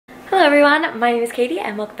Hello everyone, my name is Katie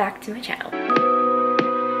and welcome back to my channel.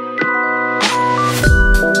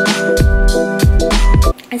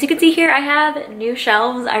 As you can see here, I have new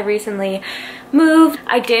shelves. I recently moved.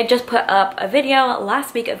 I did just put up a video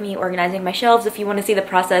last week of me organizing my shelves. If you want to see the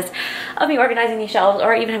process of me organizing these shelves,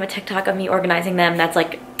 or even have a TikTok of me organizing them, that's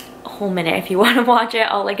like a whole minute. If you want to watch it,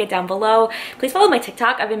 I'll link it down below. Please follow my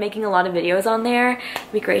TikTok. I've been making a lot of videos on there.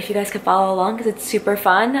 It'd be great if you guys could follow along because it's super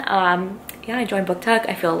fun. Yeah, I joined BookTok.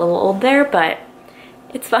 I feel a little old there, but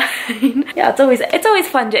it's fine. Yeah, it's always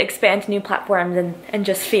fun to expand to new platforms and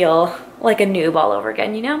just feel like a noob all over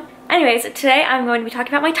again, you know? Anyways, today I'm going to be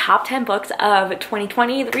talking about my top 10 books of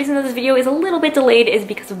 2020. The reason that this video is a little bit delayed is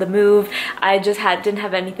because of the move. I just didn't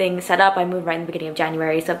have anything set up. I moved right in the beginning of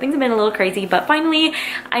January, so things have been a little crazy, but finally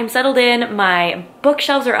I'm settled in. My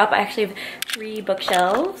bookshelves are up. I actually have 3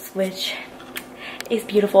 bookshelves, which is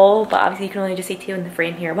beautiful, but obviously you can only just see 2 in the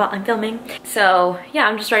frame here while I'm filming. So yeah,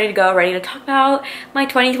 I'm just ready to go, ready to talk about my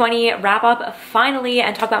 2020 wrap up finally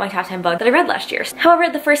and talk about my top 10 books that I read last year. However,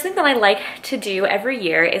 the first thing that I like to do every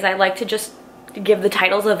year is I like to just give the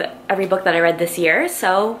titles of every book that I read this year.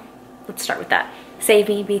 So let's start with that. Save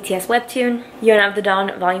Me BTS Webtoon, Yona of the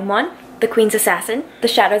Dawn Volume 1, The Queen's Assassin, The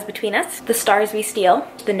Shadows Between Us, The Stars We Steal,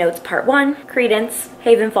 The Notes Part 1, Credence,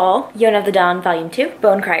 Havenfall, Yona of the Dawn Volume 2,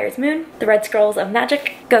 Bone Crier's Moon, The Red Scrolls of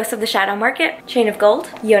Magic, Ghosts of the Shadow Market, Chain of Gold,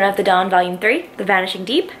 Yona of the Dawn Volume 3, The Vanishing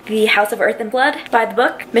Deep, The House of Earth and Blood, By the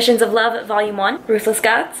Book, Missions of Love Volume 1, Ruthless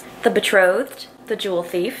Gods, The Betrothed, The Jewel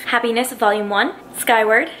Thief, Happiness Volume 1,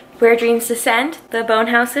 Skyward, Where Dreams Descend, The Bone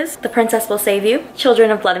Houses, The Princess Will Save You,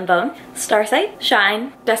 Children of Blood and Bone, Starsight,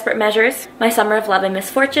 Shine, Desperate Measures, My Summer of Love and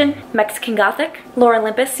Misfortune, Mexican Gothic, Lore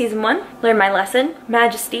Olympus Season 1, Learn My Lesson,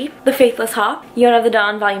 Majesty, The Faithless Hawk, Yona of the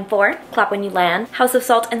Dawn Volume 4, Clap When You Land, House of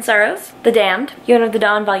Salt and Sorrows, The Damned, Yona of the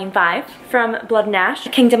Dawn Volume 5, From Blood and Ash,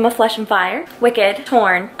 Kingdom of Flesh and Fire, Wicked,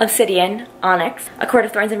 Torn, Obsidian, Onyx, A Court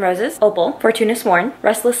of Thorns and Roses, Opal, Fortuna Sworn,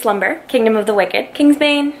 Restless Slumber, Kingdom of the Wicked,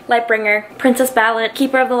 Kingsbane, Lightbringer, Princess Ballad,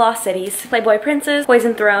 Keeper of the Lost Cities, Playboy Princes,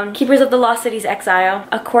 Poison Throne, Keepers of the Lost Cities Exile,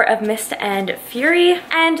 A Court of Mist and Fury,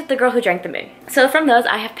 and The Girl Who Drank the Moon. So from those,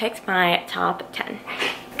 I have picked my top 10.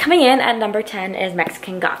 Coming in at number 10 is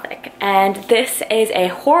Mexican Gothic, and this is a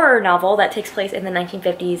horror novel that takes place in the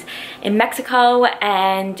 1950s in Mexico,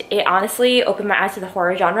 and it honestly opened my eyes to the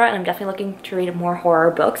horror genre, and I'm definitely looking to read more horror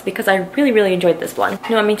books because I really enjoyed this one.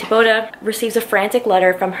 Noemi Taboada receives a frantic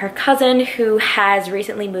letter from her cousin who has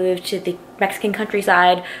recently moved to the Mexican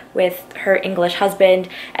countryside with her English husband,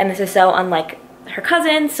 and this is so unlike her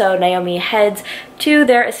cousin, so Naomi heads to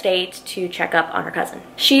their estate to check up on her cousin.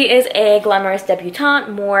 She is a glamorous debutante,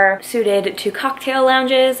 more suited to cocktail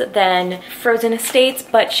lounges than frozen estates,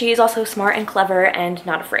 but she is also smart and clever and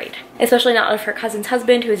not afraid. Especially not of her cousin's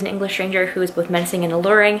husband, who is an English stranger who is both menacing and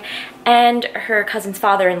alluring, and her cousin's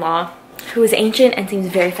father-in-law, who is ancient and seems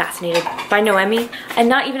very fascinated by Noemi, and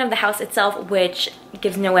not even of the house itself, which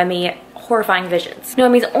gives Noemi horrifying visions.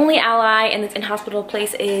 Noemi's only ally in this inhospitable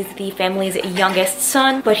place is the family's youngest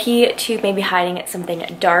son, but he too may be hiding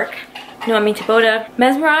something dark. Noemi Taboada,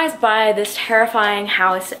 mesmerized by this terrifying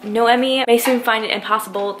house, Noemi may soon find it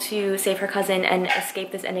impossible to save her cousin and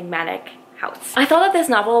escape this enigmatic house. I thought that this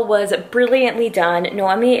novel was brilliantly done.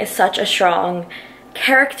 Noemi is such a strong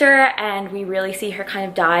character, and we really see her kind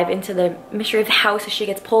of dive into the mystery of the house as she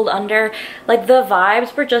gets pulled under. Like, the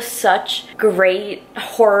vibes were just such great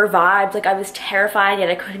horror vibes. Like, I was terrified, yet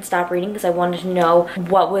I couldn't stop reading because I wanted to know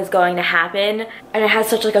what was going to happen, and it had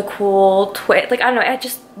such like a cool twist. Like, I don't know, I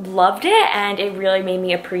just loved it, and it really made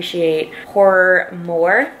me appreciate horror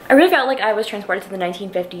more. I really felt like I was transported to the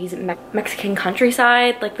 1950s Mexican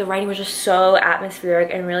countryside. Like, the writing was just so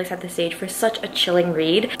atmospheric and really set the stage for such a chilling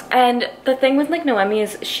read. And the thing with like Noemi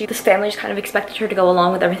is this family just kind of expected her to go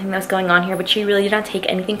along with everything that was going on here, but she really did not take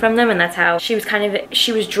anything from them, and that's how she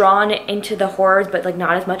was drawn into the horrors, but like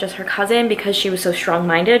not as much as her cousin because she was so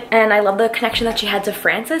strong-minded. And I love the connection that she had to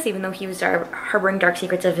Francis, even though he was harboring dark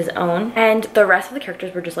secrets of his own. And the rest of the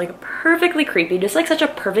characters were just like perfectly creepy, just like such a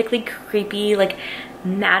perfectly creepy, like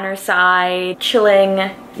manor side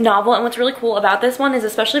chilling novel. And what's really cool about this one is,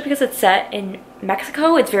 especially because it's set in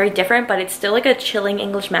Mexico, it's very different, but it's still like a chilling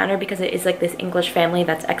English manor because it is like this English family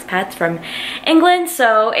that's expats from England,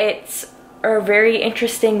 so it's a very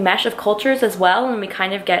interesting mesh of cultures as well, and we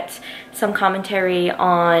kind of get some commentary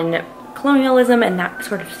on colonialism and that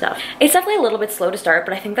sort of stuff. It's definitely a little bit slow to start,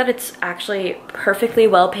 but I think that it's actually perfectly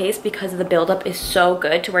well paced because the buildup is so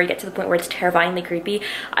good to where you get to the point where it's terrifyingly creepy.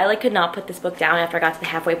 I like could not put this book down after I got to the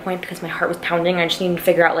halfway point because my heart was pounding. I just needed to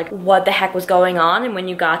figure out like what the heck was going on, and when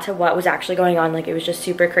you got to what was actually going on, like it was just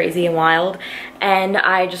super crazy and wild. And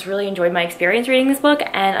I just really enjoyed my experience reading this book,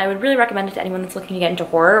 and I would really recommend it to anyone that's looking to get into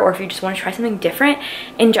horror, or if you just want to try something different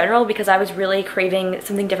in general, because I was really craving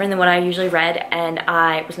something different than what I usually read, and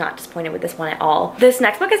I was not disappointed with this one at all. This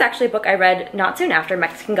next book is actually a book I read not soon after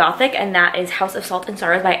Mexican Gothic, and that is House of Salt and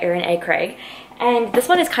Sorrows by Erin A. Craig. And this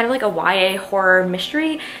one is kind of like a YA horror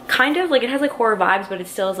mystery, kind of like it has like horror vibes, but it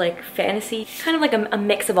still is like fantasy, kind of like a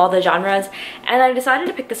mix of all the genres. And I decided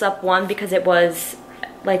to pick this up, one, because it was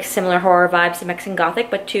like similar horror vibes to Mexican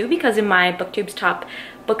Gothic, but two, because in my BookTube's top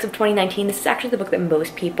books of 2019, this is actually the book that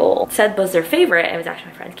most people said was their favorite. It was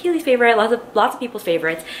actually my friend Keely's favorite, lots of people's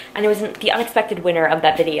favorites, and it was the unexpected winner of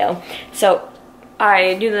that video. So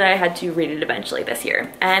I knew that I had to read it eventually this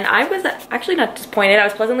year, and I was actually not disappointed. I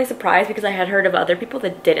was pleasantly surprised because I had heard of other people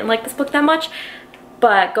that didn't like this book that much,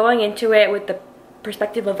 but going into it with the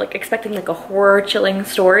perspective of like expecting like a horror chilling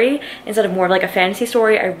story instead of more of like a fantasy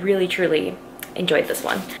story, I really truly enjoyed this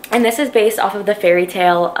one. And this is based off of the fairy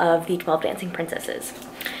tale of the 12 Dancing Princesses.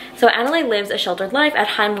 So Annalee lives a sheltered life at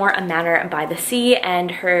Highmore, a manor by the sea,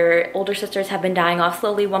 and her older sisters have been dying off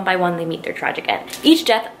slowly. One by one, they meet their tragic end. Each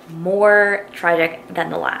death more tragic than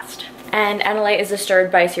the last. And Annalee is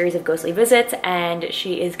disturbed by a series of ghostly visits, and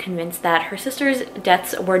she is convinced that her sisters'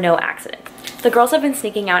 deaths were no accident. The girls have been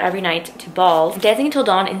sneaking out every night to balls, dancing until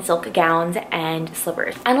dawn in silk gowns and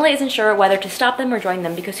slippers. Annalee isn't sure whether to stop them or join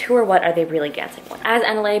them because who or what are they really dancing with? As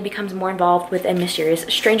Annalee becomes more involved with a mysterious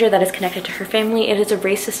stranger that is connected to her family, it is a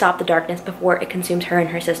race to stop the darkness before it consumes her and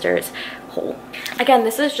her sisters whole. Again,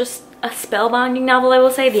 this is just a spellbinding novel, I will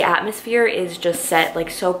say. The atmosphere is just set like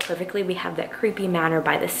so perfectly. We have that creepy manor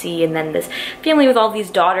by the sea, and then this family with all these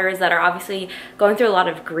daughters that are obviously going through a lot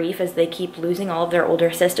of grief as they keep losing all of their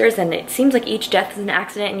older sisters, and it seems like each death is an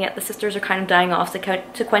accident, and yet the sisters are kind of dying off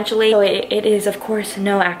sequentially. So it is of course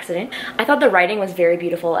no accident. I thought the writing was very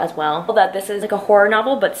beautiful as well. That this is like a horror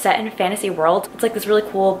novel but set in a fantasy world. It's like this really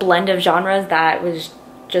cool blend of genres that was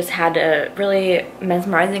just had a really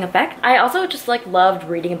mesmerizing effect. I also just like loved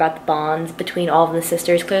reading about the bonds between all of the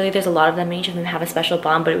sisters. Clearly there's a lot of them, each of them have a special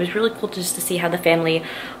bond, but it was really cool just to see how the family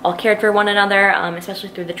all cared for one another, especially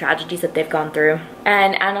through the tragedies that they've gone through.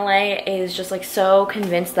 And Annalee is just like so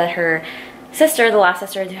convinced that her sister, the last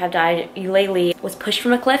sister to have died, Eulalie, was pushed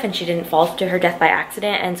from a cliff and she didn't fall to her death by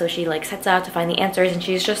accident, and so she like sets out to find the answers, and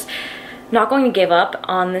she's just not going to give up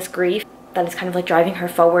on this grief that is kind of like driving her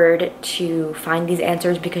forward to find these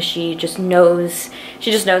answers, because she just knows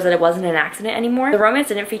that it wasn't an accident anymore. The romance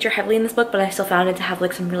didn't feature heavily in this book, but I still found it to have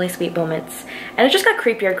like some really sweet moments, and it just got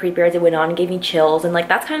creepier and creepier as it went on and gave me chills, and like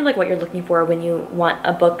that's kind of like what you're looking for when you want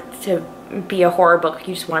a book to be a horror book.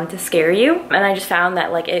 You just want it to scare you, and I just found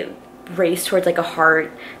that like it raced towards like a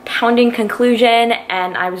heart-pounding conclusion,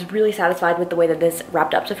 and I was really satisfied with the way that this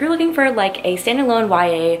wrapped up. So if you're looking for like a standalone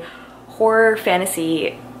YA horror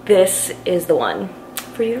fantasy, this is the one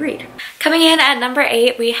for you to read. Coming in at number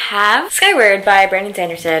 8, we have Skyward by Brandon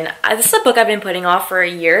Sanderson. This is a book I've been putting off for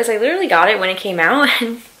years. I literally got it when it came out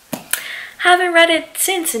and haven't read it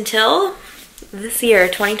since until this year,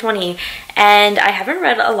 2020. And I haven't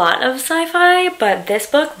read a lot of sci-fi, but this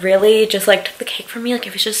book really just like took the cake for me. Like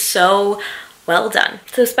it was just so well done.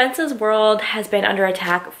 So Spence's world has been under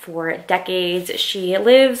attack for decades. She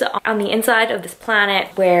lives on the inside of this planet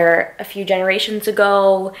where a few generations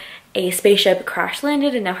ago a spaceship crash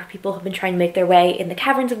landed, and now her people have been trying to make their way in the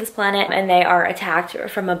caverns of this planet, and they are attacked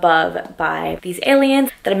from above by these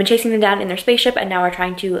aliens that have been chasing them down in their spaceship and now are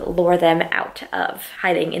trying to lure them out of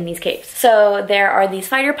hiding in these caves. So there are these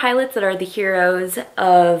fighter pilots that are the heroes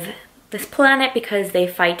of this planet because they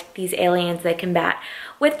fight these aliens. They combat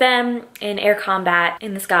with them in air combat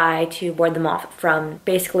in the sky to ward them off from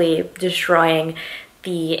basically destroying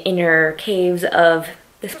the inner caves of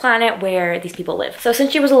this planet where these people live. So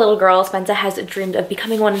since she was a little girl, Spencer has dreamed of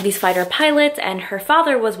becoming one of these fighter pilots, and her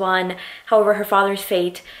father was one. However, her father's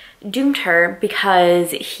fate doomed her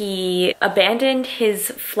because he abandoned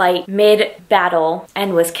his flight mid-battle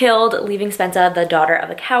and was killed, leaving Spencer the daughter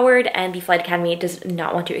of a coward, and the Flight Academy does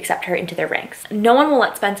not want to accept her into their ranks. No one will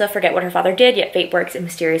let Spencer forget what her father did, yet fate works in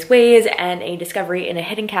mysterious ways, and a discovery in a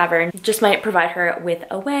hidden cavern just might provide her with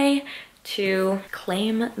a way to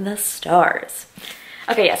claim the stars.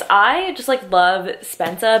 Okay, yes, I just like love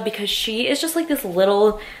Spencer because she is just like this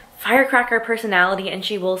little firecracker personality, and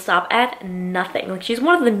she will stop at nothing. Like she's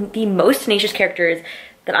one of the most tenacious characters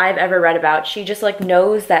that I've ever read about. She just like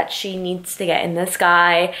knows that she needs to get in the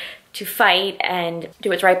sky to fight and do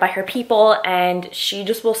what's right by her people, and she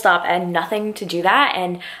just will stop at nothing to do that.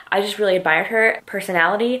 And I just really admired her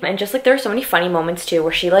personality. And just like there are so many funny moments too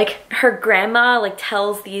where she like, her grandma like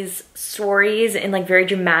tells these stories in like very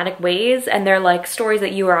dramatic ways, and they're like stories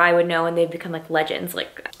that you or I would know, and they've become like legends,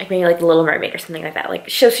 like maybe like The Little Mermaid or something like that. Like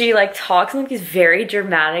so she like talks in like these very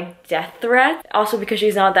dramatic death threats, also because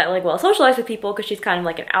she's not that like well socialized with people, because she's kind of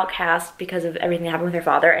like an outcast because of everything that happened with her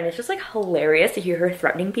father. And it's just like hilarious to hear her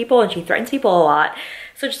threatening people, and she threatens people a lot.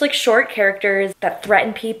 So just like short characters that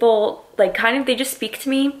threaten people, like kind of, they just speak to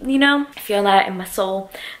me, you know? I feel that in my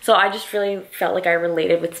soul. So I just really felt like I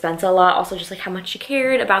related with Spensa a lot. Also just like how much she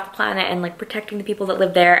cared about the planet and like protecting the people that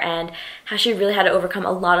live there, and how she really had to overcome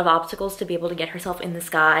a lot of obstacles to be able to get herself in the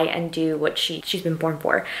sky and do what she's been born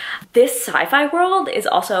for. This sci-fi world is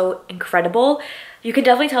also incredible. You can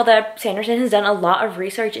definitely tell that Sanderson has done a lot of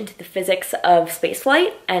research into the physics of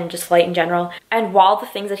spaceflight and just flight in general. And while the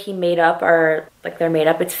things that he made up are like, they're made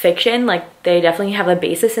up, it's fiction, like they definitely have a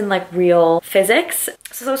basis in like real physics.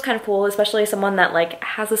 So that was kind of cool, especially someone that like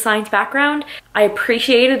has a science background. I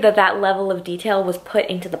appreciated that that level of detail was put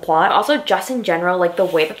into the plot. Also just in general, like the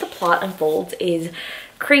way that the plot unfolds is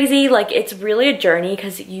crazy. Like it's really a journey,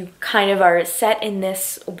 because you kind of are set in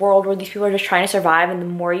this world where these people are just trying to survive, and the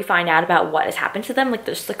more you find out about what has happened to them, like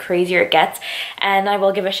just the crazier it gets. And I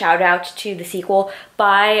will give a shout out to the sequel.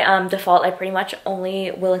 By default, I pretty much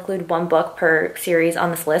only will include one book per series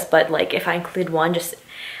on this list, but like if I include one, just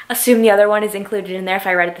assume the other one is included in there if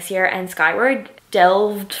I read it this year. And Skyward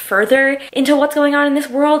delved further into what's going on in this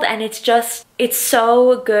world, and it's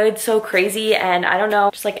so good, so crazy, and I don't know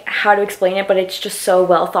just like how to explain it, but it's just so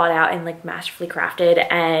well thought out and like masterfully crafted,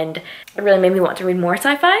 and it really made me want to read more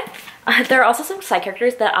sci-fi. There are also some side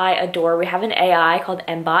characters that I adore. We have an AI called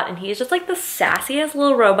Mbot, and he's just like the sassiest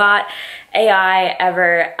little robot AI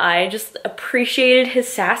ever. I just appreciated his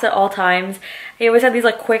sass at all times. He always had these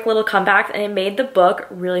like quick little comebacks, and it made the book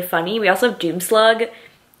really funny. We also have Doomslug,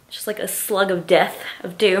 just like a slug of death,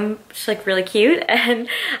 of doom, just like really cute. And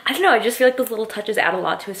I don't know, I just feel like those little touches add a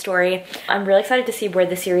lot to a story. I'm really excited to see where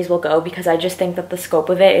the series will go, because I just think that the scope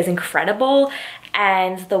of it is incredible,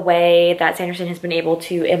 and the way that Sanderson has been able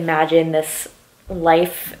to imagine this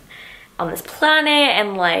life on this planet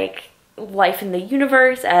and like life in the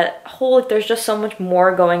universe as a whole, like, there's just so much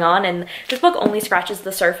more going on, and this book only scratches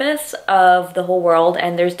the surface of the whole world,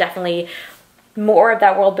 and there's definitely more of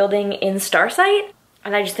that world building in Starsight.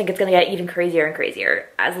 And I just think it's gonna get even crazier and crazier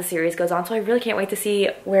as the series goes on. So I really can't wait to see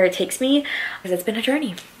where it takes me, because it's been a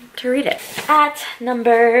journey to read it. At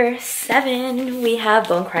number 7, we have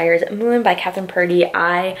Bone Crier's Moon by Catherine Purdy.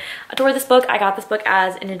 I adore this book. I got this book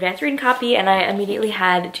as an advanced reading copy, and I immediately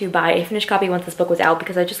had to buy a finished copy once this book was out,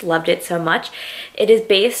 because I just loved it so much. It is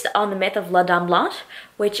based on the myth of La Dame Blanche,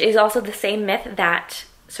 which is also the same myth that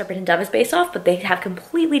Serpent and Dove is based off, but they have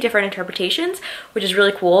completely different interpretations, which is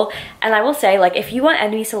really cool. And I will say, like, if you want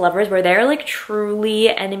enemies to lovers where they're like truly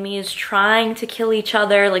enemies trying to kill each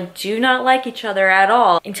other, like do not like each other at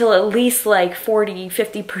all until at least like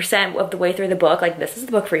 40-50% of the way through the book, like this is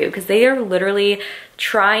the book for you, because they are literally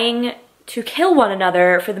trying to kill one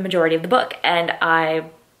another for the majority of the book. And I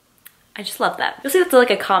just love that. You'll see that's like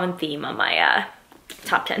a common theme on my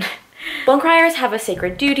top 10. Bone Criers have a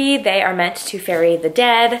sacred duty. They are meant to ferry the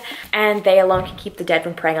dead, and they alone can keep the dead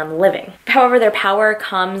from preying on the living. However, their power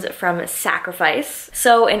comes from sacrifice.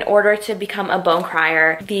 So in order to become a Bone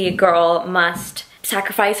Crier, the girl must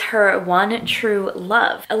sacrifice her one true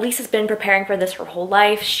love. Elise has been preparing for this her whole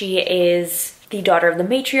life. She is the daughter of the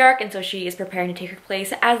matriarch, and so she is preparing to take her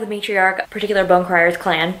place as the matriarch of a particular Bone Crier's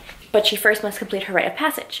clan. But she first must complete her rite of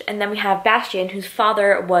passage. And then we have Bastian, whose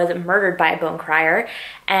father was murdered by a Bone Crier,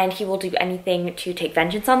 and he will do anything to take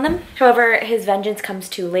vengeance on them. However, his vengeance comes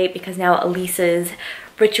too late, because now Elise's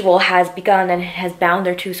ritual has begun and has bound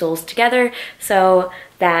their two souls together, so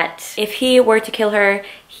that if he were to kill her,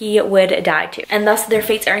 he would die too. And thus their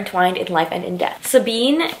fates are entwined in life and in death.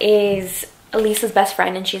 Sabine is Elise's best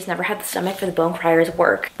friend, and she's never had the stomach for the Bone Crier's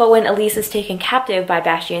work. But when Elise is taken captive by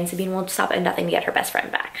Bastian, Sabine will stop at nothing to get her best friend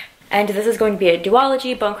back. And this is going to be a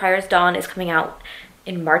duology. Bone Crier's Dawn is coming out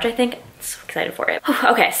in March, I think. I'm so excited for it.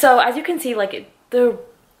 Okay, so as you can see, like the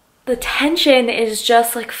tension is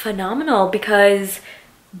just like phenomenal, because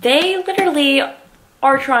they literally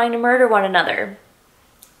are trying to murder one another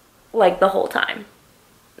like the whole time,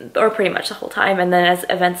 or pretty much the whole time. And then as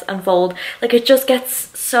events unfold, like it just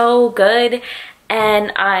gets so good.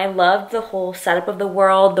 And I love the whole setup of the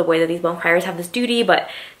world, the way that these Bone Criers have this duty, but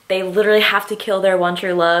they literally have to kill their one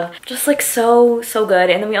true love. Just like so good.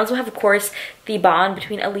 And then we also have, of course, the bond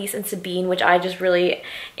between Elise and Sabine, which I just really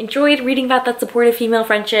enjoyed reading about, that supportive female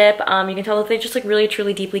friendship. You can tell that they just like really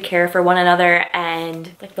truly deeply care for one another,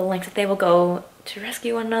 and like the lengths that they will go to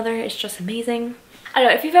rescue one another is just amazing. I don't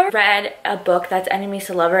know, if you've ever read a book that's enemies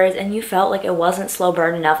to lovers and you felt like it wasn't slow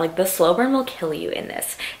burn enough, like the slow burn will kill you in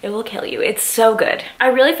this. It will kill you. It's so good. I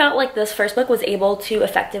really felt like this first book was able to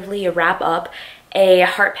effectively wrap up a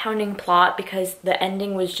heart-pounding plot, because the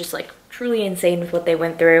ending was just like truly insane with what they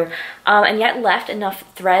went through, and yet left enough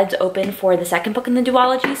threads open for the second book in the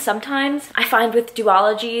duology. Sometimes I find with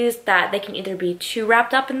duologies that they can either be too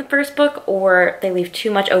wrapped up in the first book, or they leave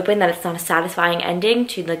too much open that it's not a satisfying ending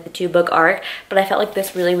to like the 2-book arc. But I felt like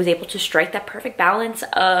this really was able to strike that perfect balance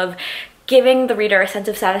of giving the reader a sense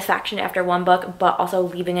of satisfaction after one book, but also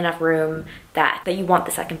leaving enough room that you want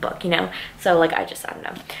the second book, you know? So like, I don't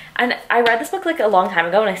know. And I read this book like a long time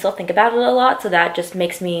ago, and I still think about it a lot, so that just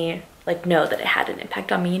makes me like know that it had an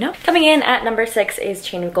impact on me, you know? Coming in at number 6 is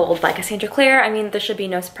Chain of Gold by Cassandra Clare. I mean, this should be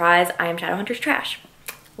no surprise. I am Shadowhunters trash.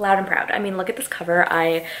 Loud and proud. I mean, look at this cover.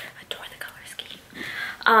 I adore the color scheme.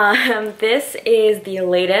 This is the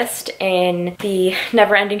latest in the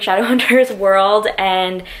never-ending Shadowhunters world,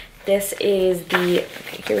 and this is the,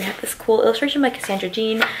 okay, here we have this cool illustration by Cassandra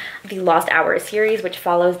Jean, the Lost Hours series, which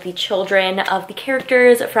follows the children of the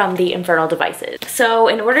characters from the Infernal Devices. So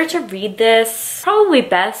in order to read this, probably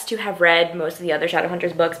best to have read most of the other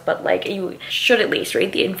Shadowhunters books, but like you should at least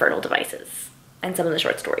read the Infernal Devices and some of the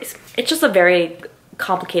short stories. It's just a very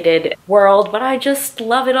complicated world, but I just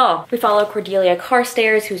love it all. We follow Cordelia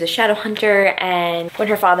Carstairs, who's a shadow hunter, and when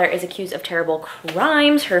her father is accused of terrible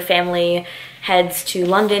crimes, her family heads to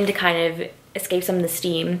London to kind of escape some of the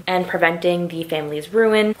steam and preventing the family's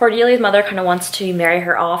ruin. Cordelia's mother kind of wants to marry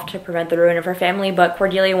her off to prevent the ruin of her family, but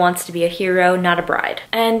Cordelia wants to be a hero, not a bride.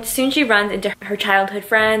 And soon she runs into her childhood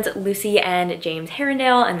friends, Lucy and James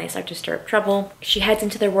Herondale, and they start to stir up trouble. She heads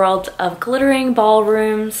into their world of glittering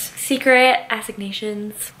ballrooms, secret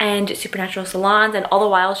assignations, and supernatural salons, and all the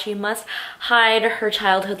while she must hide her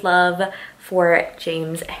childhood love for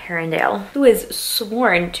James Herondale, who is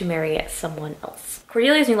sworn to marry someone else.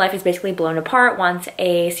 Cordelia's new life is basically blown apart once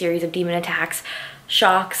a series of demon attacks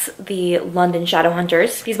shocks the London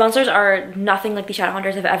Shadowhunters. These monsters are nothing like the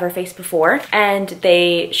Shadowhunters have ever faced before, and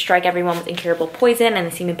they strike everyone with incurable poison, and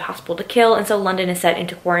they seem impossible to kill, and so London is set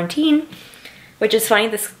into quarantine, which is funny,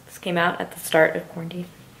 this came out at the start of quarantine.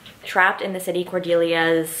 Trapped in the city,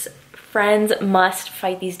 Cordelia's friends must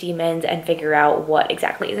fight these demons and figure out what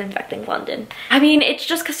exactly is infecting London. I mean, it's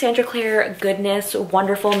just Cassandra Clare goodness,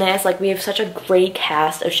 wonderfulness. Like, we have such a great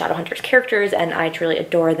cast of Shadowhunters characters, and I truly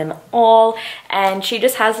adore them all. And she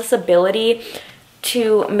just has this ability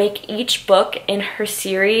to make each book in her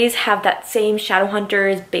series have that same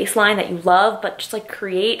Shadowhunters baseline that you love, but just like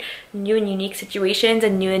create new and unique situations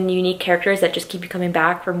and new and unique characters that just keep you coming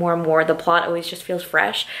back for more and more. The plot always just feels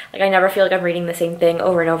fresh. Like, I never feel like I'm reading the same thing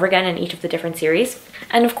over and over again in each of the different series.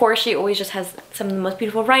 And of course, she always just has some of the most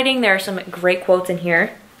beautiful writing. There are some great quotes in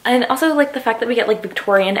here. And also, like, the fact that we get like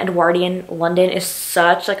Victorian, Edwardian London is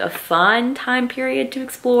such like a fun time period to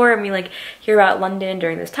explore, and we like hear about London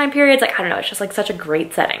during this time period. It's like, I don't know, it's just like such a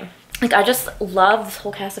great setting. Like, I just love this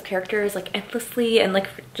whole cast of characters like endlessly, and like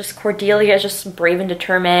just Cordelia is just brave and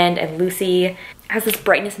determined, and Lucy has this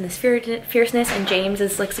brightness and this fierceness, and James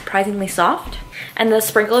is like surprisingly soft. And the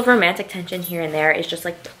sprinkle of romantic tension here and there is just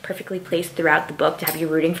like perfectly placed throughout the book to have you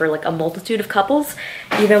rooting for like a multitude of couples.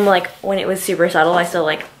 Even like when it was super subtle, I still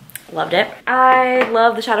like loved it. I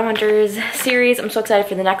love the Shadowhunters series. I'm so excited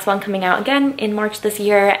for the next one coming out again in March this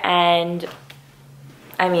year, and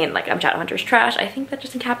I mean, like, I'm Shadowhunters trash. I think that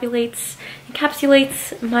just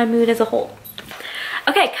encapsulates my mood as a whole.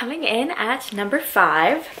 Okay, coming in at number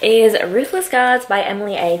 5 is Ruthless Gods by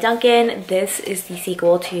Emily A. Duncan. This is the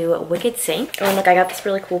sequel to Wicked Saints. Oh, and look, I got this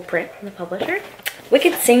really cool print from the publisher.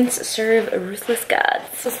 Wicked Saints serve ruthless gods.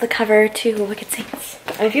 This is the cover to Wicked Saints.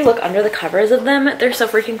 And if you look under the covers of them, they're so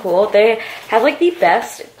freaking cool. They have like the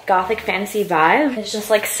best gothic fantasy vibe. It's just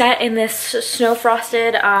like set in this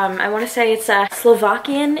snow-frosted, I want to say it's a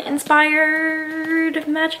Slovakian inspired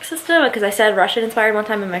magic system, because I said Russian inspired one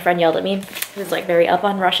time and my friend yelled at me. He was like very up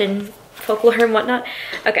on Russian folklore and whatnot.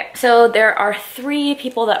 Okay, So there are 3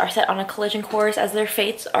 people that are set on a collision course as their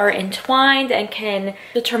fates are entwined and can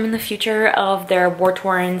determine the future of their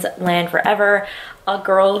war-torn land forever. A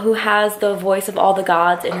girl who has the voice of all the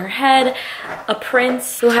gods in her head, a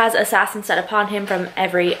prince who has assassins set upon him from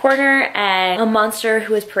every corner, and a monster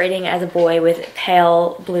who is parading as a boy with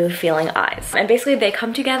pale blue feeling eyes. And basically they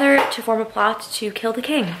come together to form a plot to kill the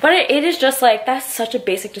king. But it is just like, that's such a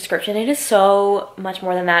basic description. It is so much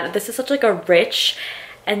more than that. This is such like a rich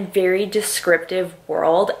and very descriptive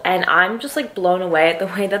world, and I'm just like blown away at the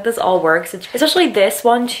way that this all works. Especially this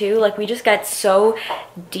one too, like we just get so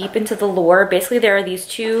deep into the lore. Basically there are these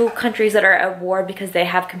 2 countries that are at war because they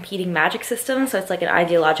have competing magic systems, so it's like an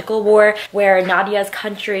ideological war where Nadia's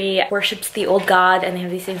country worships the old god, and they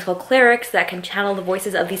have these things called clerics that can channel the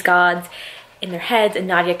voices of these gods in their heads, and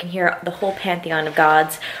Nadia can hear the whole pantheon of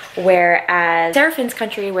gods. Whereas Seraphin's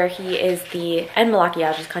country, where he is and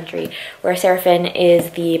Malachiage's country, where Seraphin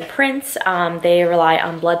is the prince, they rely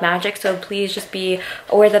on blood magic. So please just be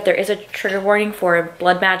aware that there is a trigger warning for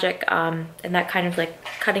blood magic and that kind of like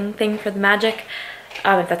cutting thing for the magic.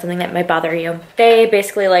 If that's something that might bother you. They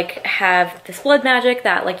basically like have this blood magic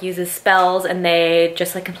that like uses spells, and they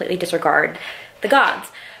just like completely disregard the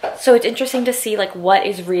gods. So it's interesting to see like what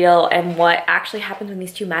is real and what actually happens when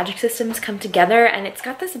these 2 magic systems come together. And it's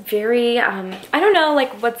got this very, I don't know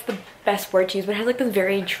like what's the best word to use, but it has like this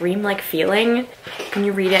very dream-like feeling when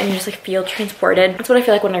you read it, and you just like feel transported. That's what I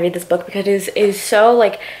feel like when I read this book, because it is so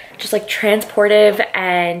like just like transportive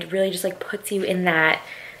and really just like puts you in that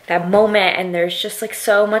moment. And there's just like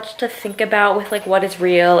so much to think about with like what is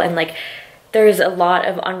real, and like there's a lot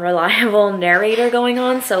of unreliable narrator going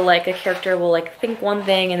on. So like a character will like think one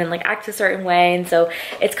thing and then like act a certain way, and so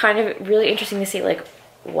it's kind of really interesting to see like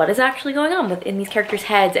what is actually going on within these characters'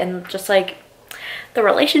 heads, and just like the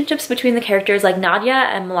relationships between the characters. Like Nadia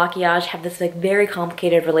and Malachiage have this like very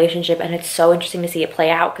complicated relationship, and it's so interesting to see it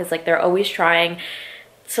play out, because like they're always trying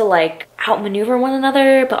to like outmaneuver one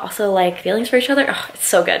another, but also like feelings for each other. Oh, it's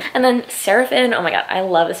so good. And then Seraphin, oh my god, I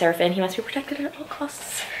love Seraphin. He must be protected at all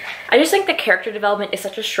costs. I just think the character development is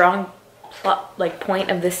such a strong plot like point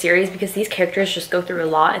of this series, because these characters just go through a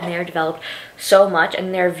lot, and they are developed so much,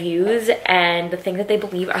 and their views and the things that they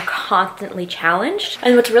believe are constantly challenged.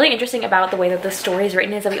 And what's really interesting about the way that the story is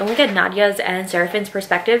written is that we only get Nadia's and Seraphin's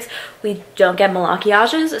perspectives. We don't get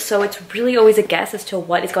Malachiage's, so it's really always a guess as to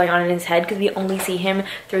what is going on in his head, because we only see him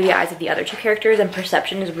through the eyes of the other 2 characters, and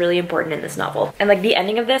perception is really important in this novel. And like the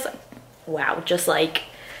ending of this, wow, just like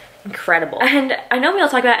incredible. And I know we all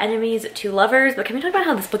talk about enemies to lovers, but can we talk about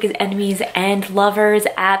how this book is enemies and lovers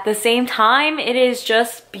at the same time? It is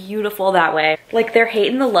just beautiful that way. Like their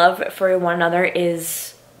hate and the love for one another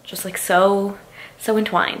is just like so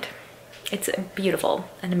entwined. It's beautiful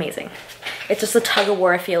and amazing. It's just a tug of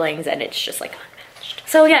war of feelings, and it's just like unmatched.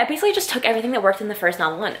 So yeah, it basically just took everything that worked in the first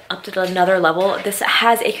novel and upped it another level. This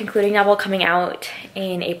has a concluding novel coming out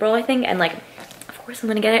in April, I think, and like of course I'm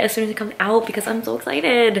gonna get it as soon as it comes out, because I'm so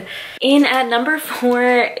excited. In at number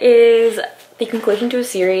 4 is the conclusion to a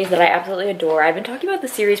series that I absolutely adore. I've been talking about the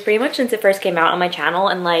series pretty much since it first came out on my channel,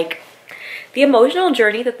 and like the emotional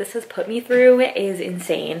journey that this has put me through is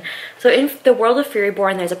insane. So in the world of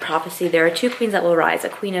Furyborn, there's a prophecy. There are 2 queens that will rise, a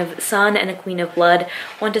queen of sun and a queen of blood,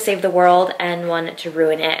 one to save the world and one to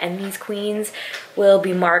ruin it. And these queens will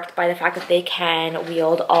be marked by the fact that they can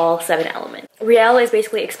wield all 7 elements. Riel is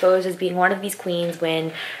basically exposed as being one of these queens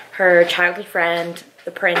when her childhood friend,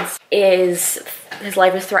 the prince, his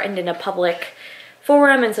life is threatened in a public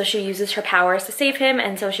forum, and so she uses her powers to save him,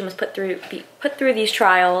 and so she must be put through these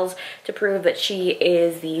trials to prove that she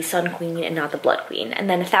is the Sun Queen and not the Blood Queen. And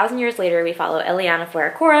then 1,000 years later, we follow Eliana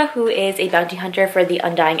Fueracora, who is a bounty hunter for the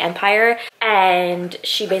Undying Empire, and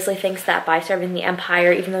she basically thinks that by serving the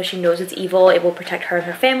Empire, even though she knows it's evil, it will protect her and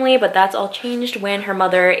her family. But that's all changed when her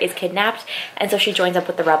mother is kidnapped, and so she joins up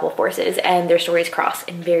with the rebel forces, and their stories cross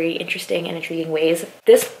in very interesting and intriguing ways.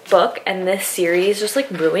 This book and this series just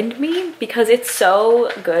like ruined me, because it's so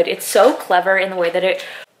good. It's so clever in the way that it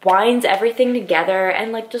winds everything together,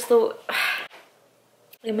 and like just the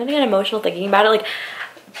I'm gonna get emotional thinking about it. Like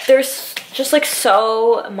there's just like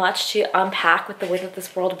so much to unpack with the way that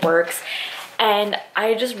this world works, and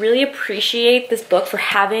I just really appreciate this book for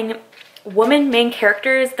having women main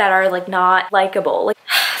characters that are like not likable.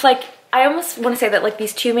 Like I almost want to say that like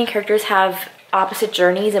these 2 main characters have opposite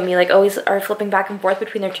journeys, and we like always are flipping back and forth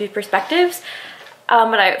between their 2 perspectives.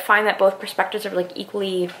 But I find that both perspectives are like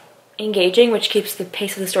equally engaging, which keeps the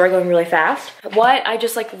pace of the story going really fast. What I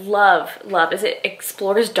just like love is it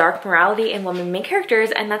explores dark morality in women main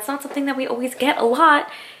characters, and that's not something that we always get a lot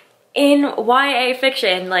in YA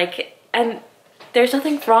fiction. Like, and there's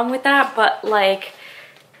nothing wrong with that, but like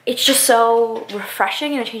it's just so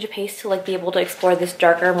refreshing and a change of pace to like be able to explore this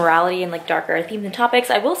darker morality and like darker themes and topics.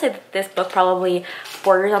 I will say that this book probably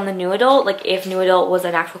borders on the new adult. Like if new adult was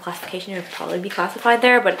an actual classification, it would probably be classified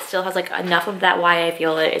there, but it still has like enough of that YA I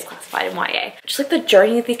feel it is classified in YA. Just like the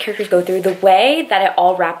journey that these characters go through, the way that it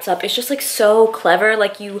all wraps up is just like so clever.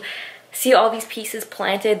 Like you see all these pieces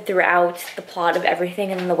planted throughout the plot of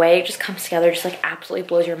everything, and then the way it just comes together just like absolutely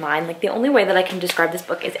blows your mind. Like the only way that I can describe this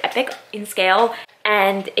book is epic in scale,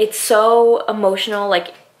 and it's so emotional.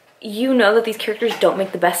 Like you know that these characters don't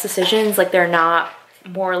make the best decisions, like they're not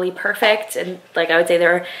morally perfect, and like I would say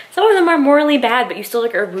some of them are morally bad, but you still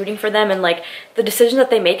like are rooting for them, and like the decisions that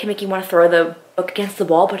they make can make you want to throw the book against the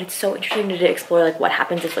wall. But it's so interesting to explore like what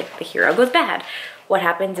happens if like the hero goes bad, what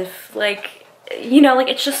happens if like, you know, like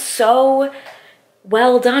it's just so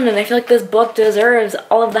well done, and I feel like this book deserves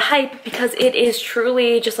all of the hype because it is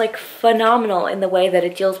truly just like phenomenal in the way that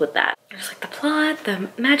it deals with that. Just like the plot, the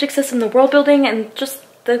magic system, the world building, and just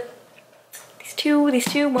these two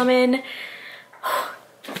women.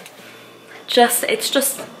 It's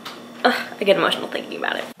just I get emotional thinking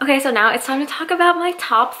about it. Okay, so now it's time to talk about my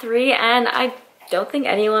top 3, and I don't think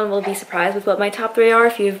anyone will be surprised with what my top 3 are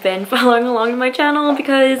if you've been following along on my channel,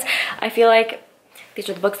 because I feel like these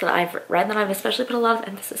are the books that I've read that I've especially put a lot of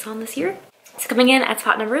emphasis on this year. So coming in at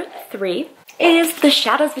spot number 3 is The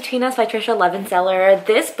Shadows Between Us by Trisha Levenseller.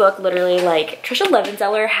 This book literally, like, Trisha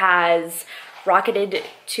Levenseller has rocketed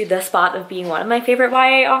to the spot of being one of my favorite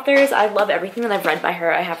YA authors. I love everything that I've read by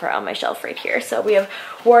her. I have her on my shelf right here. So we have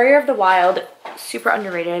Warrior of the Wild, super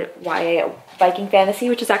underrated YA Viking fantasy,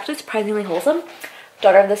 which is actually surprisingly wholesome.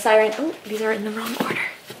 Daughter of the Siren. Oh, these are in the wrong order.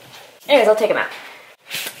 Anyways, I'll take them out.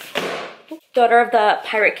 Daughter of the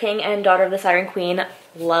Pirate King and Daughter of the Siren Queen.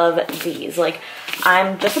 Love these. Like,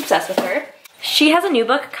 I'm just obsessed with her. She has a new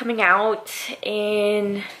book coming out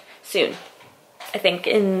in soon. I think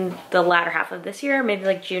in the latter half of this year, maybe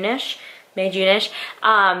like June-ish, May, June-ish.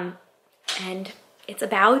 And it's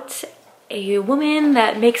about a woman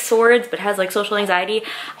that makes swords but has like social anxiety.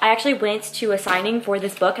 I actually went to a signing for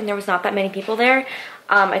this book and there was not that many people there.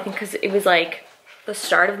 I think because it was like the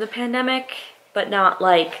start of the pandemic, but not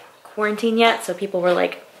like quarantine yet. So people were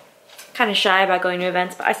like kind of shy about going to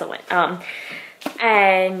events, but I still went.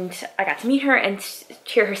 And I got to meet her and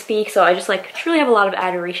hear her speak. So I just like truly have a lot of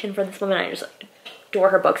adoration for this woman. I just adore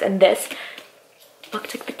her books, and this book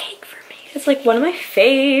took the cake for me. It's like one of my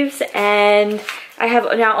faves, and I have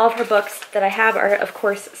now all of her books that I have are of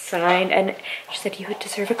course signed, and she said you would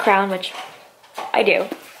deserve a crown, which I do.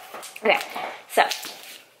 Okay, so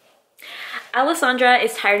Alessandra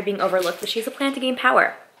is tired of being overlooked, but she has a plan to gain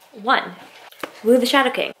power. 1. Woo the Shadow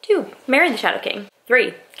King. 2. Marry the Shadow King.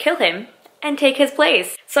 3. Kill him and take his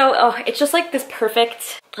place. So it's just like this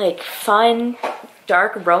perfect, like fun,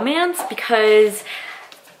 dark romance, because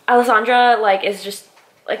Alessandra like is just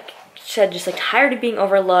like she said, just like tired of being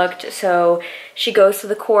overlooked. So she goes to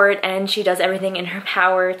the court and she does everything in her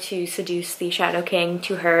power to seduce the Shadow King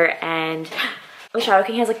to her, and the Shadow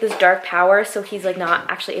King has like this dark power, so he's like not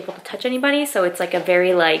actually able to touch anybody. So it's like a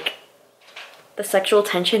very like, the sexual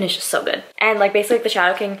tension is just so good. And like basically the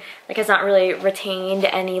Shadow King like has not really retained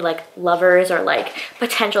any like lovers or like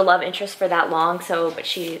potential love interest for that long. So, but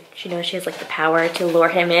she knows she has like the power to lure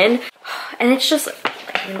him in. And it's just,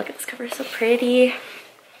 I mean, look at this cover, it's so pretty.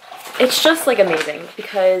 It's just like amazing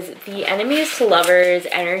because the enemies to lovers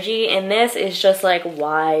energy in this is just like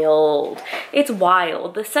wild. It's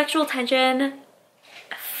wild. The sexual tension,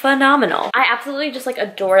 phenomenal. I absolutely just like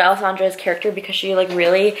adore Alessandra's character because she like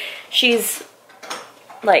really, she's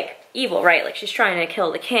like evil, right? Like she's trying to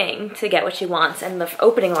kill the king to get what she wants. And the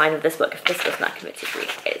opening line of this book, if this does not convince you to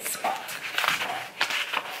read, is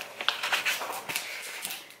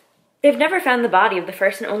they've never found the body of the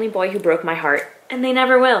first and only boy who broke my heart, and they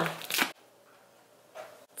never will.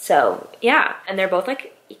 So yeah, and they're both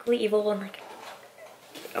like equally evil and like,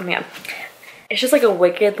 oh man. It's just like a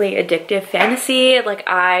wickedly addictive fantasy. Like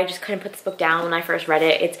I just couldn't put this book down when I first read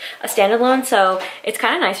it. It's a standalone, so it's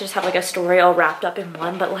kind of nice to just have like a story all wrapped up in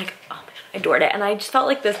one, but like, oh my God, I adored it. And I just felt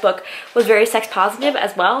like this book was very sex positive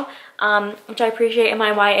as well, which I appreciate in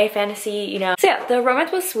my YA fantasy, you know. So yeah, the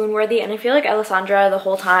romance was swoon worthy, and I feel like Alessandra the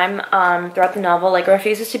whole time throughout the novel like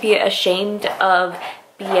refuses to be ashamed of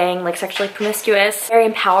being like sexually promiscuous. Very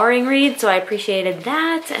empowering read, so I appreciated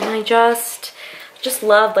that. And I just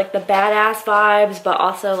loved like the badass vibes, but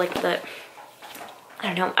also like the,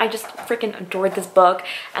 I don't know, I just freaking adored this book.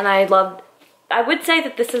 And I would say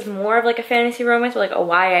that this is more of like a fantasy romance, or like a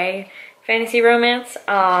YA fantasy romance.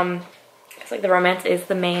 It's like the romance is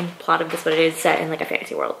the main plot of this, but it is set in like a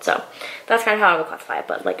fantasy world. So that's kind of how I would classify it,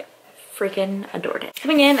 but like freaking adored it.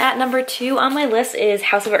 Coming in at number 2 on my list is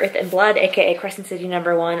House of Earth and Blood, aka Crescent City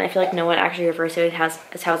 #1. I feel like no one actually refers to it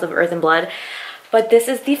as House of Earth and Blood, but this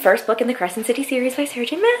is the first book in the Crescent City series by Sarah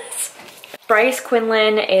J Maas. Bryce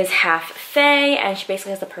Quinlan is half fae, and she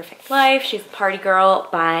basically has the perfect life. She's a party girl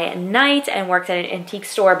by night and works at an antique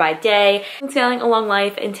store by day, sailing a long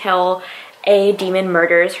life until a demon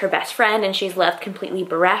murders her best friend, and she's left completely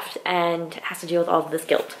bereft and has to deal with all of this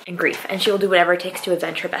guilt and grief, and she will do whatever it takes to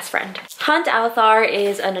avenge her best friend. Hunt Althar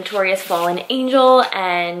is a notorious fallen angel,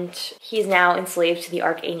 and he's now enslaved to the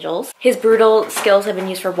archangels. His brutal skills have been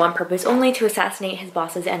used for one purpose only, to assassinate his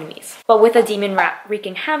boss's enemies. But with a demon rat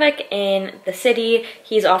wreaking havoc in the city,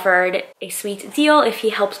 he's offered a sweet deal if he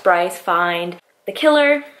helps Bryce find the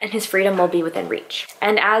killer, and his freedom will be within reach.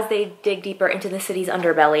 And as they dig deeper into the city's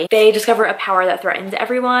underbelly, they discover a power that threatens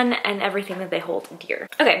everyone and everything that they hold dear.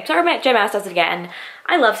 Okay, Sarah J Maas does it again.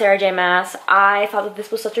 I love Sarah J Maas. I thought that this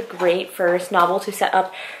was such a great first novel to set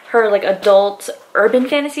up her like adult urban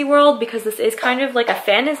fantasy world, because this is kind of like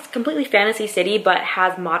a completely fantasy city, but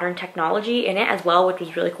has modern technology in it as well, which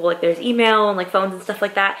was really cool. Like there's email and like phones and stuff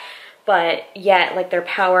like that, but yet like their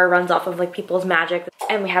power runs off of like people's magic.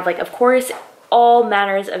 And we have like, of course, all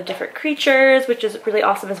manners of different creatures, which is really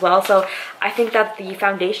awesome as well. So I think that the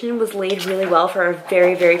foundation was laid really well for a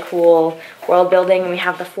very, very cool world building. We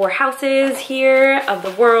have the 4 houses here of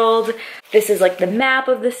the world. This is like the map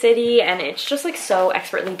of the city, and it's just like so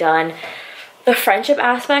expertly done. The friendship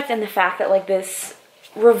aspect and the fact that like this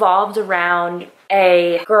revolves around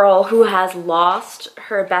a girl who has lost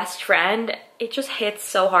her best friend, it just hits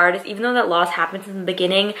so hard. Even though that loss happens in the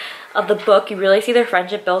beginning of the book, you really see their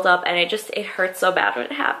friendship build up, and it hurts so bad when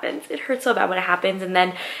it happens. It hurts so bad when it happens. And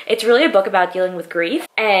then it's really a book about dealing with grief,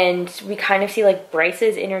 and we kind of see like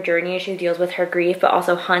Bryce's inner journey as she deals with her grief, but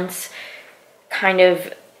also Hunt's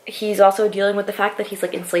he's also dealing with the fact that he's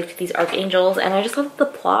like enslaved to these archangels. And I just thought that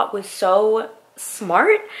the plot was so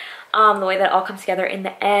smart. The way that all comes together in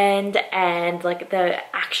the end, and like the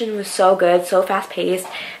action was so good, so fast paced,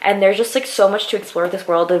 and there's just like so much to explore with this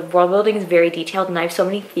world. The world building is very detailed, and I have so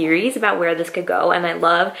many theories about where this could go. And I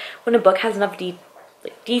love when a book has enough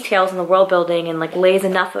details in the world building and like lays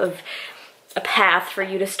enough of a path for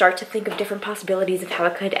you to start to think of different possibilities of how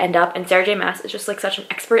it could end up. And Sarah J Maas is just like such an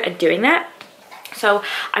expert at doing that. So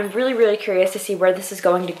I'm really, really curious to see where this is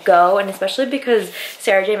going to go, and especially because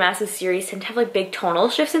Sarah J Maas's series tend to have like big tonal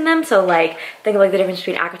shifts in them. So like think of like the difference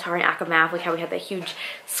between ACOTAR and ACOMAF, like how we have that huge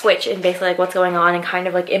switch in basically like what's going on, and kind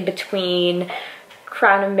of like in between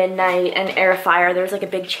Crown of Midnight and Heir of Fire, there's like a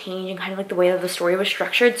big change in kind of like the way that the story was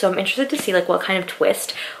structured. So I'm interested to see like what kind of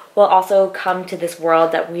twist will also come to this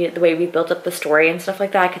world, that the way we built up the story and stuff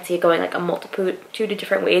like that. I could see it going like a multitude of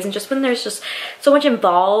different ways, and just when there's just so much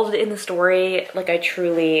involved in the story, like I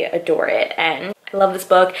truly adore it. And I love this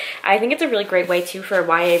book. I think it's a really great way too for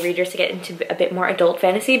YA readers to get into a bit more adult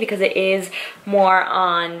fantasy, because it is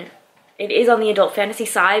on the adult fantasy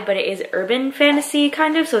side, but it is urban fantasy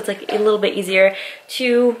kind of, so it's like a little bit easier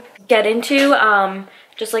to get into.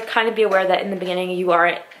 Just like kind of be aware that in the beginning you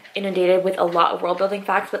are inundated with a lot of world building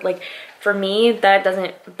facts, but like for me that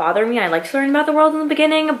doesn't bother me. I like to learn about the world in the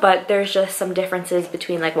beginning, but there's just some differences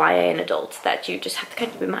between like YA and adults that you just have to kind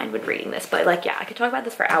of keep in mind when reading this. But like yeah, I could talk about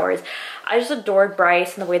this for hours. I just adored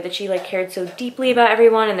Bryce and the way that she like cared so deeply about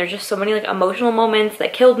everyone, and there's just so many like emotional moments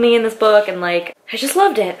that killed me in this book, and like I just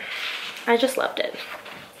loved it. I just loved it.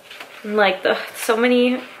 And like so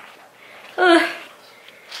many I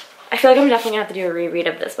feel like I'm definitely gonna have to do a reread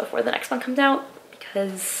of this before the next one comes out,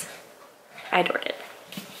 because I adored it.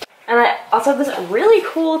 And I also have this really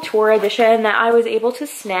cool tour edition that I was able to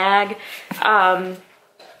snag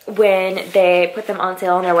when they put them on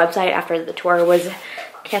sale on their website after the tour was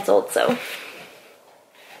canceled, so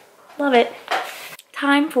love it.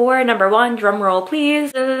 Time for number 1, drum roll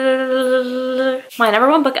please. My number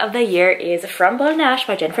 1 book of the year is From Blood and Ash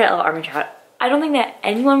by Jennifer L. Armentrout. I don't think that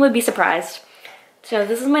anyone would be surprised. So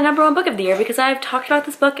this is my number 1 book of the year, because I've talked about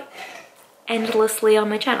this book endlessly on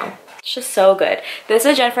my channel. It's just so good. This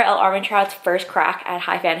is Jennifer L. Armentrout's first crack at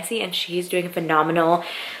high fantasy, and she's doing a phenomenal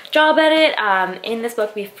job at it. In this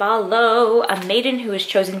book we follow a maiden who is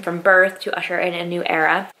chosen from birth to usher in a new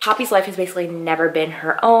era. Poppy's life has basically never been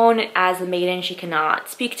her own. As a maiden, she cannot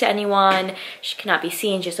speak to anyone, she cannot be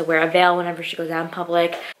seen, she has to wear a veil whenever she goes out in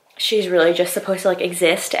public. She's really just supposed to like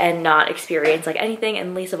exist and not experience like anything,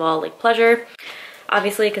 and least of all like pleasure.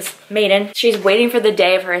 Obviously, because maiden. She's waiting for the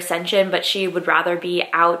day of her ascension, but she would rather be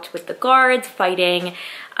out with the guards fighting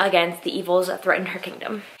against the evils that threaten her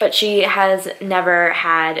kingdom. But she has never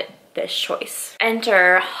had this choice.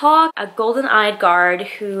 Enter Hawk, a golden-eyed guard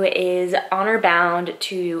who is honor-bound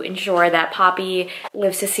to ensure that Poppy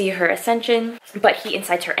lives to see her ascension, but he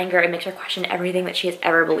incites her anger and makes her question everything that she has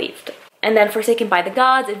ever believed. And then, forsaken by the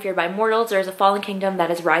gods and feared by mortals, there is a fallen kingdom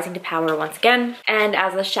that is rising to power once again. And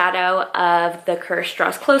as the shadow of the curse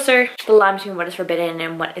draws closer, the line between what is forbidden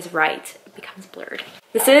and what is right becomes blurred.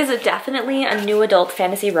 This is definitely a new adult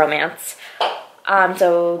fantasy romance.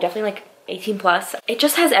 So definitely like 18 plus. It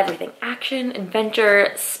just has everything. Action,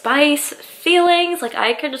 adventure, spice, feelings. Like,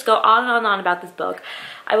 I could just go on and on about this book.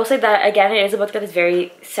 I will say that, again, it is a book that is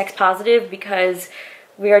very sex positive because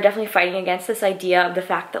we are definitely fighting against this idea of the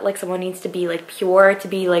fact that like someone needs to be like pure, to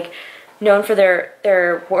be like known for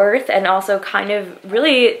their worth, and also kind of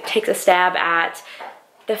really takes a stab at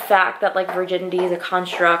the fact that like virginity is a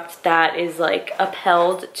construct that is like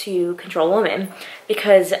upheld to control women,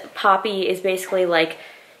 because Poppy is basically like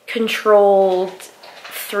controlled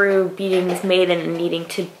through being this maiden and needing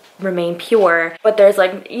to remain pure, but there's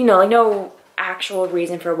like, you know, like no actual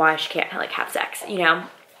reason for why she can't like have sex, you know?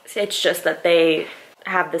 It's just that they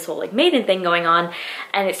have this whole like maiden thing going on,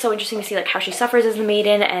 and it's so interesting to see like how she suffers as the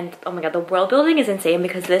maiden. And oh my god, the world building is insane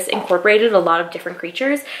because this incorporated a lot of different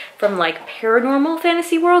creatures from like paranormal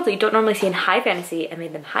fantasy worlds that you don't normally see in high fantasy and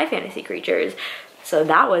made them high fantasy creatures. So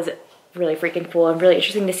that was really freaking cool and really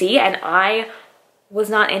interesting to see, and I was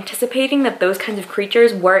not anticipating that those kinds of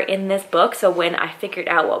creatures were in this book. So when I figured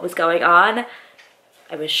out what was going on,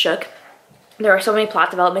 I was shook. There are so many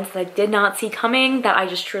plot developments that I did not see coming that I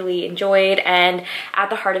just truly enjoyed, and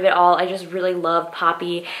at the heart of it all, I just really love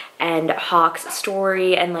Poppy and Hawk's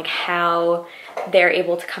story and like how they're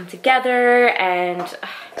able to come together, and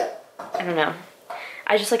I don't know.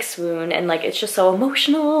 I just like swoon, and like it's just so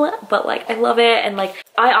emotional, but like I love it. And like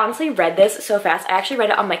I honestly read this so fast. I actually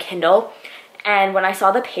read it on my Kindle, and when I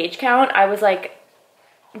saw the page count, I was like,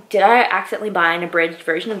 did I accidentally buy an abridged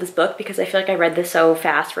version of this book? Because I feel like I read this so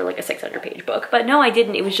fast for like a 600-page book. But no, I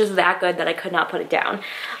didn't. It was just that good that I could not put it down.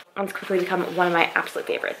 It's quickly become one of my absolute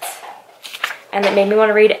favorites. And it made me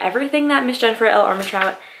want to read everything that Miss Jennifer L.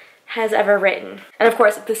 Armentrout has ever written. And of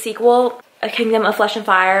course, the sequel, A Kingdom of Flesh and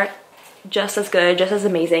Fire, just as good, just as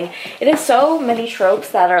amazing. It has so many tropes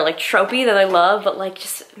that are like tropey that I love, but like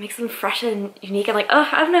just makes them fresh and unique. And like, oh,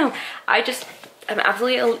 I don't know. I'm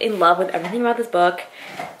absolutely in love with everything about this book.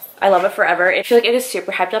 I love it forever. I feel like it is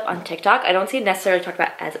super hyped up on TikTok. I don't see it necessarily talked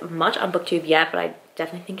about as much on BookTube yet, but I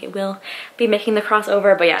definitely think it will be making the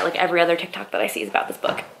crossover. But yeah, like every other TikTok that I see is about this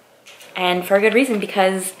book. And for a good reason,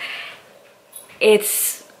 because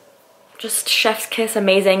it's just chef's kiss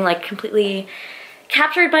amazing, like completely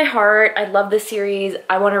captured my heart. I love this series.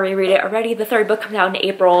 I want to reread it already. The third book comes out in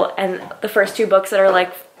April, and the first two books that are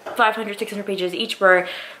like 500, 600 pages each were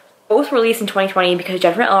both released in 2020 because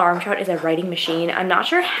Jennifer L. Armentrout is a writing machine. I'm not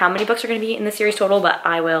sure how many books are going to be in the series total, but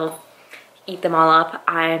I will eat them all up.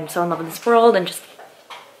 I'm so in love with this world and just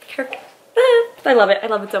I love it. I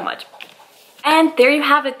love it so much. And there you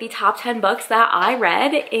have it, the top 10 books that I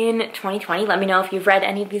read in 2020. Let me know if you've read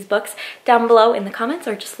any of these books down below in the comments,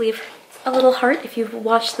 or just leave a little heart if you've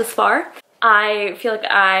watched this far. I feel like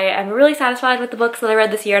I am really satisfied with the books that I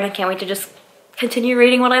read this year, and I can't wait to just continue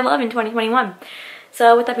reading what I love in 2021.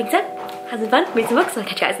 So with that being said, has been fun, read some books, and I'll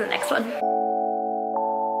catch you guys in the next one.